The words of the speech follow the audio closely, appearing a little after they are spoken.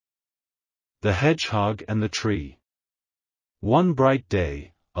The Hedgehog and the Tree. One bright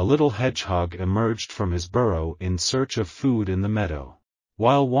day, a little hedgehog emerged from his burrow in search of food in the meadow.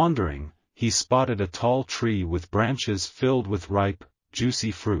 While wandering, he spotted a tall tree with branches filled with ripe, juicy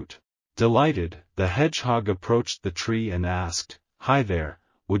fruit. Delighted, the hedgehog approached the tree and asked, "Hi there,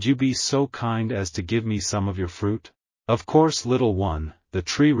 would you be so kind as to give me some of your fruit?" "Of course, little one," the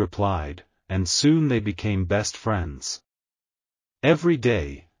tree replied, and soon they became best friends. Every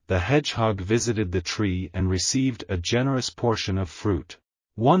day, the hedgehog visited the tree and received a generous portion of fruit.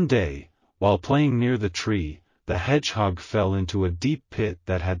 One day, while playing near the tree, the hedgehog fell into a deep pit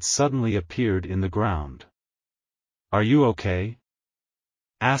that had suddenly appeared in the ground. "Are you okay?"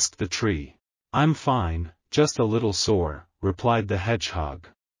 asked the tree. "I'm fine, just a little sore," replied the hedgehog.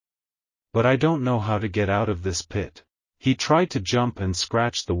 "But I don't know how to get out of this pit." He tried to jump and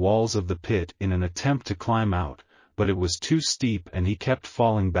scratch the walls of the pit in an attempt to climb out, but it was too steep and he kept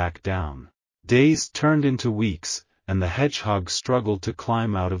falling back down. Days turned into weeks, and the hedgehog struggled to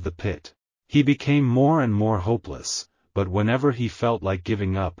climb out of the pit. He became more and more hopeless, but whenever he felt like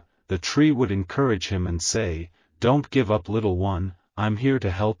giving up, the tree would encourage him and say, "Don't give up, little one, I'm here to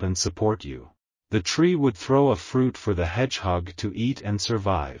help and support you." The tree would throw a fruit for the hedgehog to eat and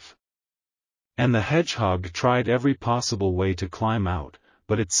survive. And the hedgehog tried every possible way to climb out,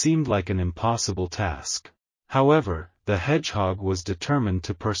 but it seemed like an impossible task. However, the hedgehog was determined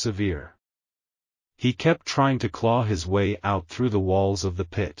to persevere. He kept trying to claw his way out through the walls of the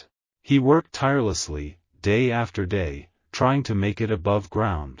pit. He worked tirelessly, day after day, trying to make it above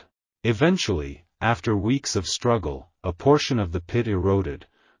ground. Eventually, after weeks of struggle, a portion of the pit eroded,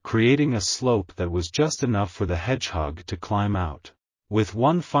 creating a slope that was just enough for the hedgehog to climb out. With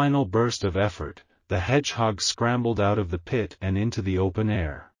one final burst of effort, the hedgehog scrambled out of the pit and into the open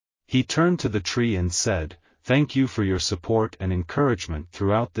air. He turned to the tree and said, "Thank you for your support and encouragement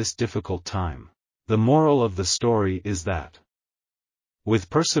throughout this difficult time." The moral of the story is that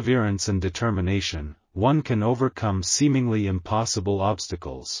with perseverance and determination, one can overcome seemingly impossible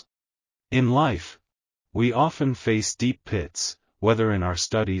obstacles. In life, we often face deep pits, whether in our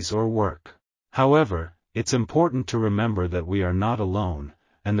studies or work. However, it's important to remember that we are not alone,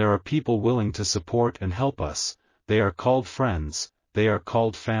 and there are people willing to support and help us. They are called friends, they are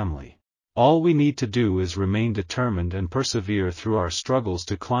called family. All we need to do is remain determined and persevere through our struggles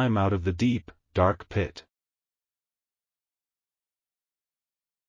to climb out of the deep, dark pit.